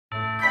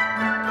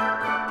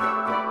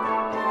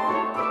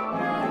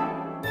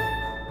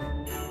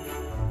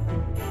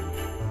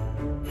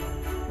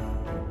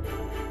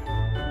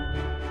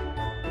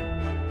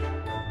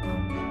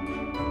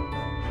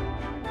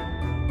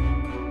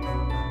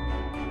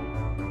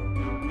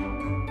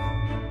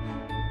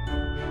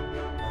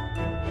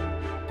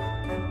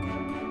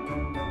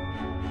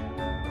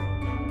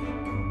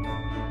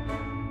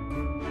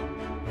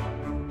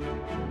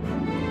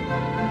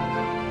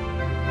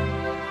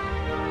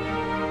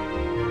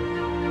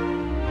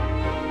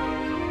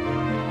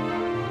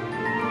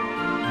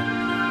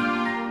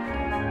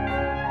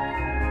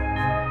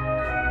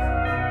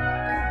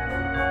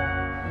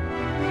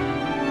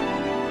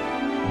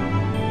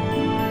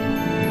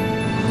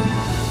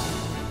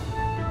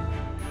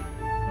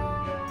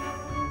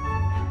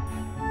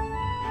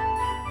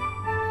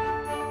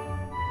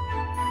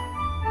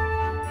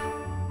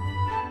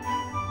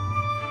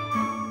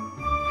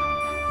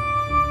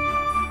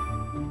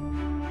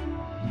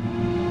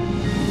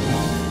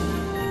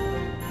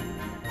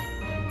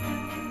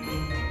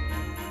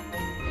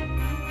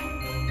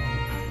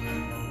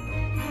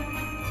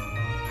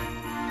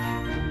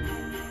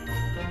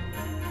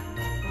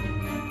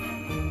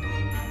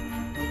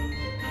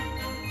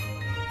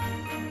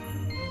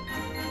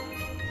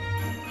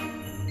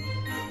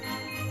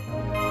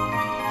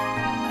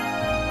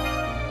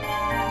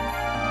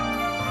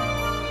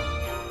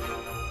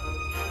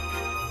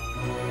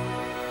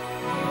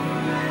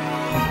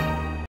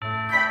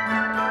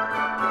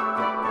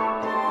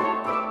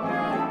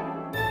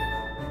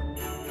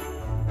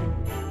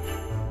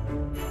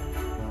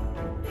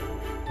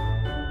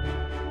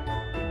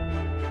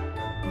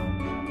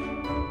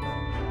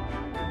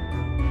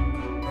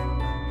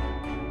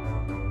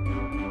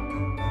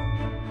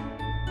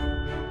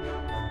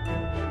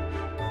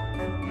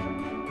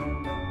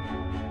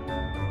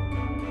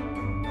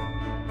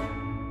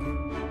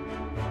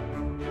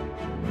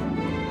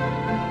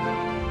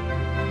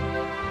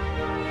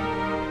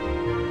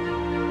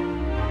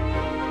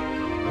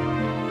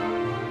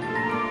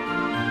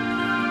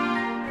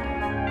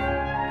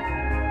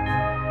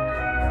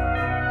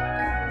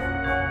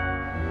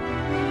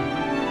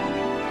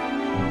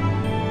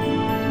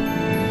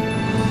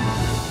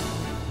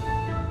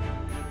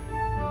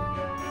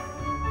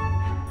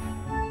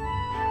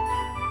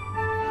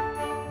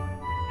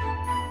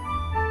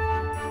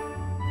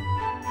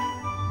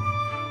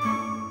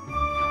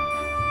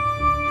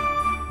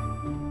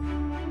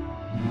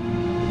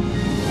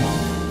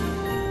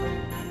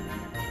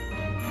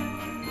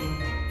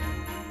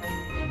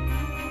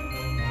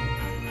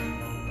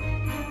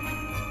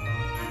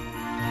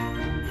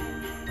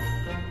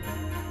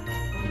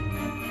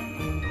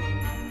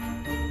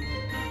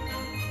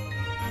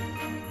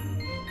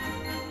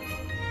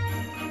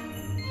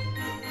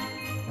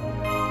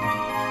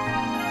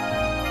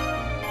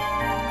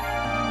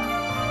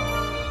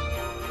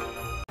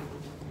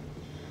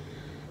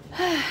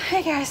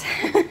Okay guys,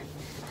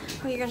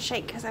 oh, you're gonna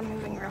shake because I'm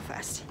moving real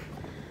fast.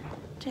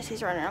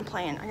 Jesse's running around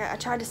playing. I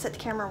tried to set the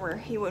camera where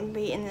he wouldn't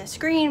be in the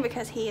screen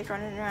because he is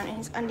running around in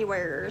his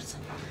underwears.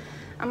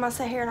 I'm gonna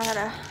sit here and I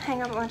gotta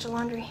hang up a bunch of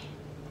laundry.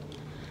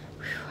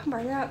 Whew, I'm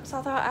burning up, so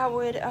I thought I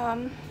would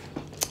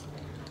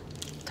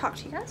talk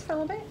to you guys for a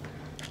little bit.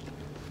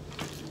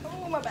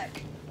 Oh, my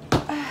back.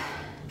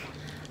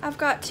 I've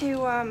got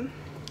to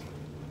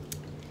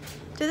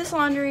do this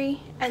laundry,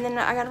 and then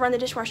I gotta run the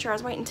dishwasher. I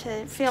was waiting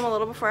to film a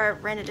little before I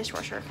ran the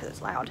dishwasher because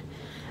it's loud.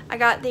 I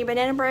got the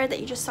banana bread that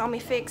you just saw me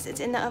fix. It's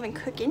in the oven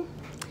cooking.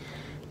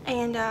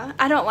 And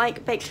I don't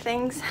like baked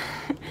things,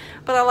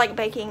 but I like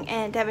baking,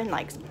 and Devin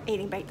likes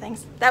eating baked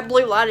things. That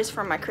blue light is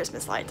from my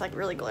Christmas lights, like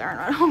really glaring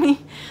right on me.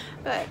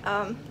 But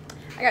I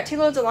got 2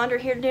 loads of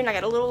laundry here to do, and I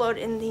got a little load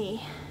in the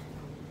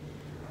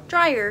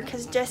dryer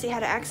because Jesse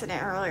had an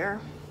accident earlier.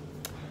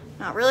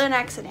 Not really an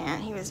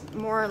accident. He was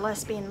more or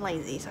less being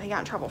lazy, so he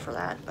got in trouble for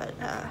that. But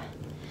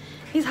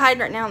he's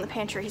hiding right now in the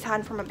pantry. He's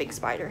hiding from a big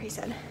spider, he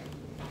said.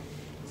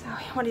 So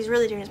what he's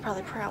really doing is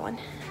probably prowling.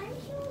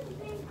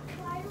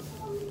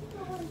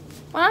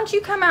 Why don't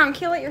you come out and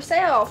kill it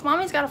yourself?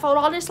 Mommy's got to fold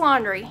all this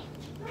laundry.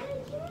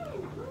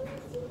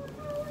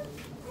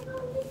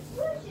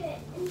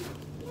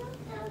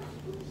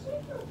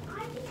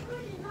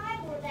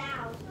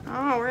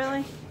 Oh,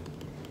 really?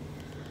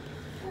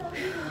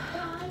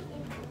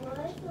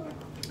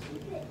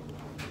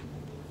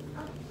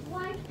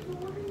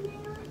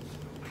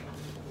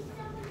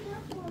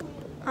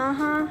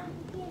 Uh-huh.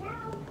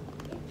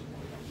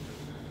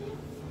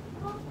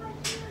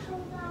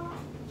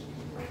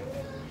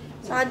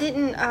 So I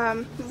didn't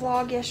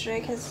vlog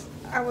yesterday because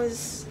I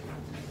was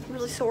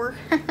really sore.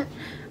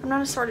 I'm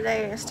not as sore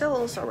today. I'm still a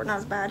little sore, but not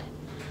as bad.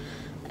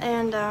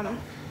 And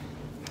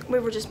we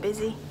were just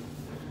busy.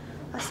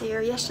 Let's see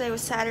here. Yesterday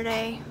was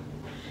Saturday.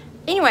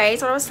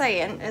 Anyways, what I was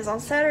saying is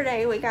on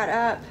Saturday we got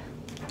up.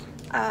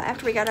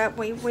 After we got up,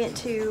 we went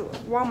to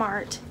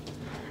Walmart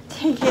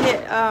to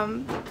get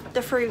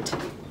the fruit.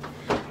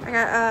 I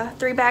got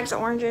 3 bags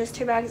of oranges,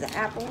 2 bags of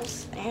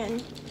apples,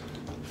 and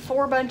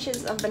 4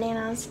 bunches of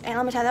bananas. And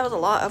let me tell you, that was a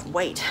lot of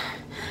weight.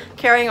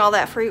 Carrying all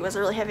that fruit was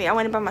really heavy. I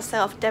went in by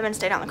myself. Devin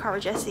stayed out in the car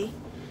with Jesse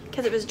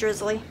because it was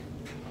drizzly.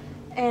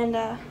 And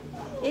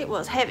it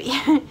was heavy.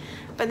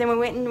 But then we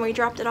went and we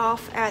dropped it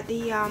off at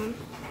the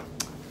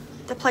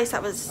place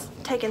that was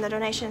taking the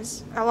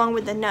donations along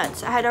with the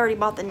nuts. I had already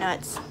bought the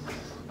nuts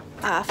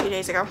a few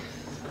days ago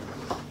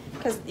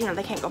because, you know,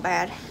 they can't go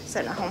bad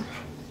sitting at home.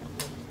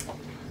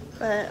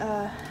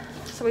 But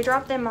so we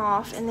dropped them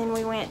off, and then we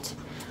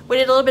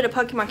did a little bit of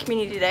Pokemon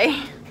Community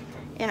Day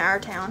in our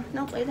town.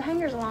 Nope, leave the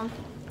hangers alone.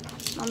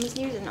 Mama's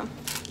using them.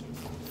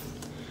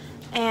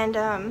 And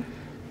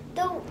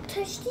don't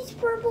touch these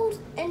purples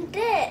and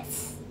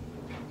this.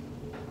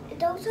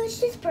 Don't touch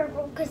this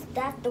purple because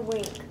that's the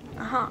wing.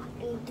 uh-huh.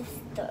 And this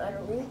is the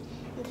other wing.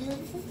 And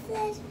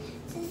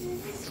this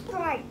is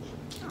Sprite.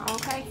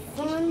 Okay.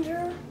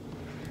 Thunder.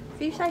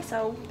 If you say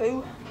so,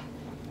 boo.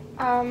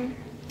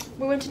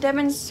 We went to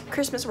Devin's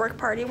Christmas work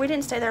party. We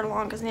didn't stay there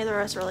long because neither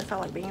of us really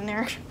felt like being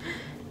there.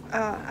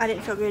 I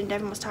didn't feel good and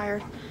Devin was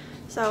tired.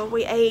 So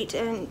we ate,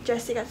 and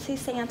Jesse got to see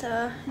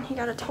Santa, and he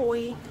got a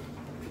toy.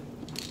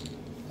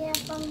 Yeah,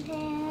 from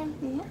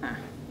him. Yeah.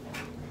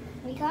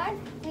 We got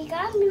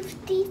to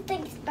move these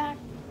things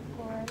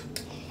backwards.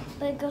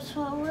 But it goes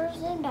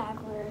forwards and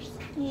backwards.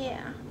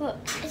 Yeah. Look,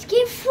 let's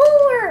get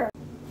forward.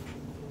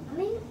 I'm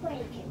going to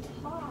play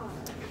guitar.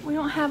 We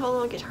don't have a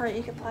little guitar that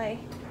you can play.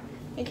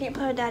 You can't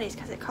play with Daddy's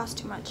because it costs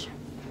too much.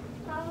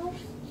 Costs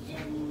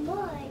too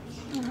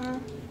much.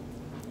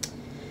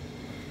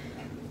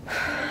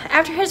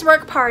 After his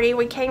work party,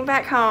 we came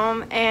back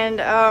home and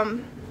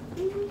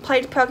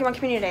played Pokemon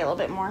Community Day a little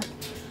bit more.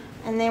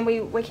 And then we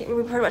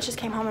pretty much just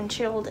came home and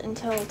chilled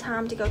until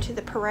time to go to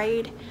the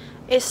parade.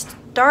 It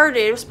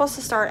was supposed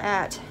to start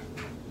at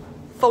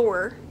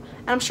 4.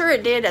 And I'm sure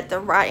it did at the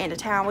right end of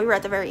town. We were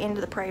at the very end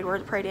of the parade where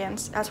the parade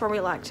ends. That's where we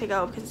like to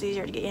go because it's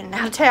easier to get in and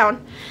out of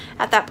town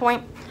at that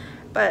point.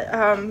 But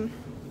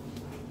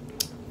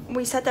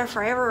we sat there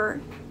forever.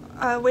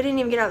 We didn't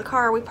even get out of the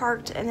car. We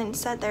parked and then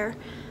sat there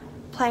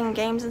playing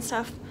games and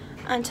stuff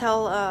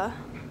until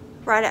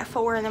right at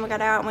 4, and then we got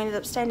out and we ended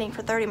up standing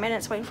for 30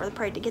 minutes waiting for the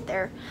parade to get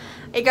there.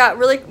 It got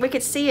really, we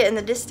could see it in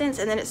the distance,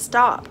 and then it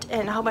stopped,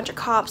 and a whole bunch of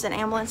cops and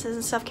ambulances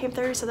and stuff came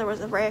through, so there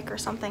was a wreck or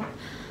something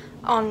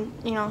on,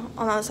 you know,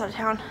 on the other side of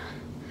town.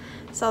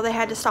 So they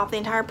had to stop the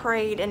entire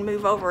parade and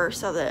move over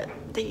so that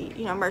the,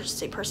 you know,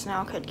 emergency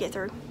personnel could get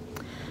through.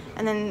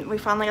 And then we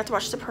finally got to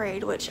watch the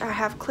parade, which I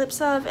have clips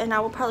of, and I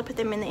will probably put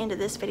them in the end of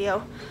this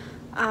video.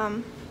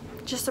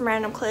 Just some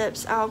random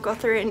clips. I'll go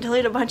through it and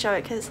delete a bunch of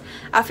it because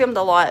I filmed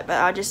a lot,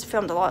 but I just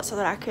filmed a lot so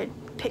that I could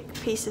pick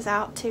pieces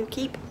out to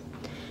keep.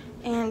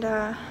 And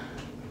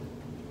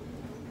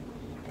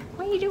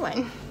what are you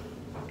doing?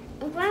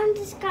 Around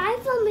the sky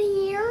from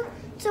here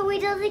so he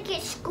doesn't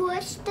get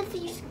squished if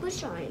you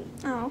squish on him.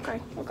 Oh,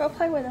 okay. We'll go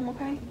play with him,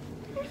 okay?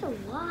 There's a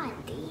lot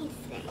of these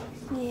things.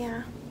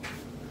 Yeah.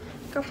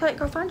 Go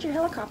find your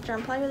helicopter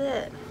and play with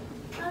it.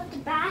 Okay. The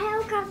bad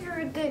helicopter or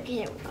a good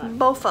helicopter?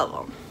 Both of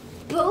them.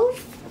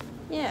 Both?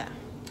 Yeah.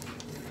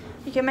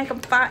 You can make them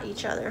fight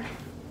each other.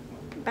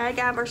 Bad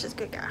guy versus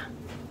good guy.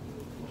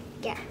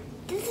 Yeah.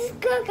 This is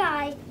good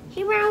guy.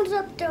 He rounds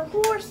up the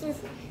horses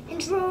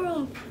and throws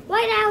them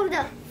right out of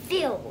the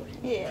field.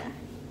 Yeah.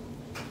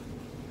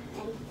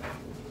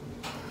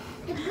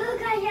 The good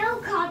guy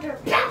helicopter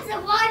picks it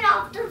right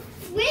off the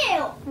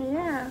field.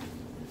 Yeah.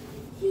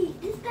 See,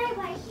 this guy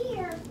right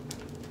here,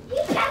 he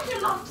picks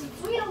him off the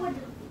field with a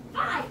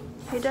fight.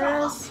 He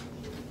does.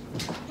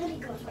 And he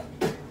goes like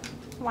that.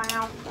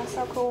 Wow, that's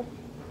so cool.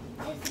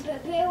 The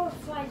bear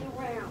flies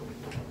around.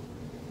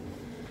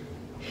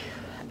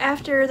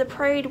 After the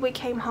parade, we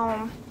came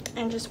home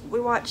and we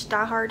watched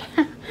Die Hard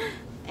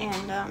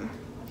and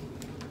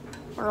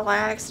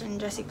relaxed, and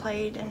Jesse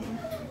played, and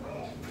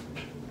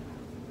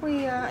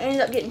we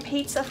ended up getting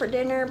pizza for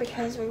dinner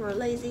because we were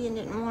lazy and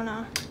didn't want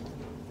to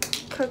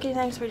cook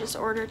anything, so we just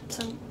ordered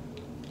some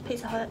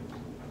Pizza Hut.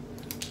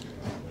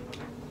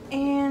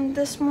 And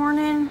this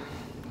morning,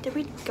 did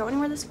we go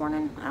anywhere this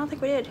morning? I don't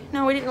think we did.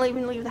 No, we didn't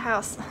even leave the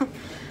house.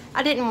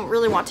 I didn't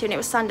really want to, and it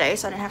was Sunday,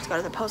 so I didn't have to go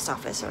to the post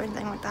office or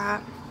anything like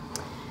that.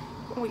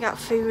 We got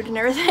food and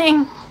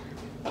everything.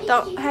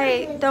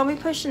 Hey, don't be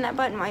pushing that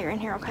button while you're in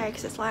here, okay?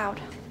 Because it's loud.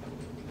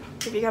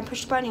 If you're gonna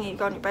push the button, you need to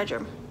go in your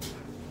bedroom.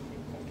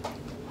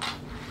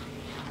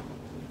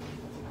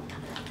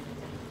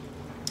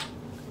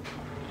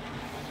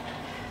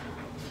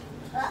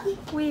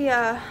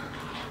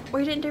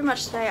 We didn't do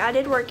much today. I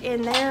did work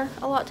in there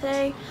a lot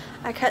today.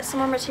 I cut some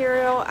more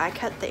material. I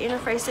cut the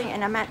interfacing,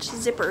 and I matched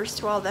zippers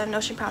to all the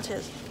notion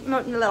pouches.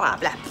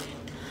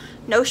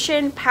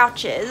 Notion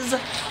pouches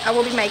I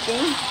will be making.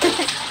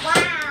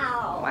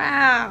 Wow.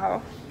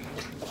 Wow.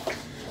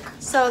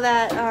 So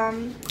that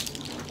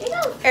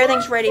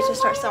everything's ready to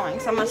start sewing.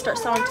 So I'm gonna start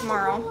sewing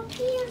tomorrow.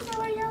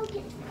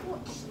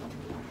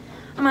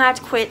 I'm gonna have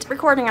to quit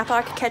recording. I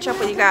thought I could catch up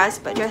with you guys,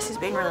 but Jesse's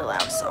being really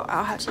loud, so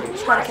I'll have to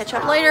try to catch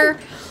up later,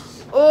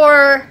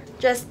 or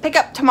just pick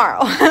up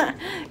tomorrow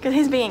because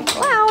he's being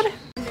loud.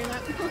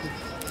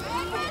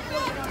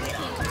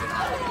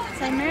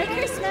 Say Merry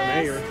Christmas.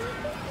 Mayor.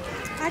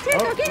 I did.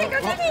 Go get it. Go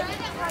get it.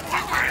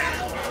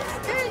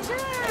 Good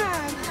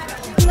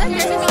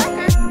job.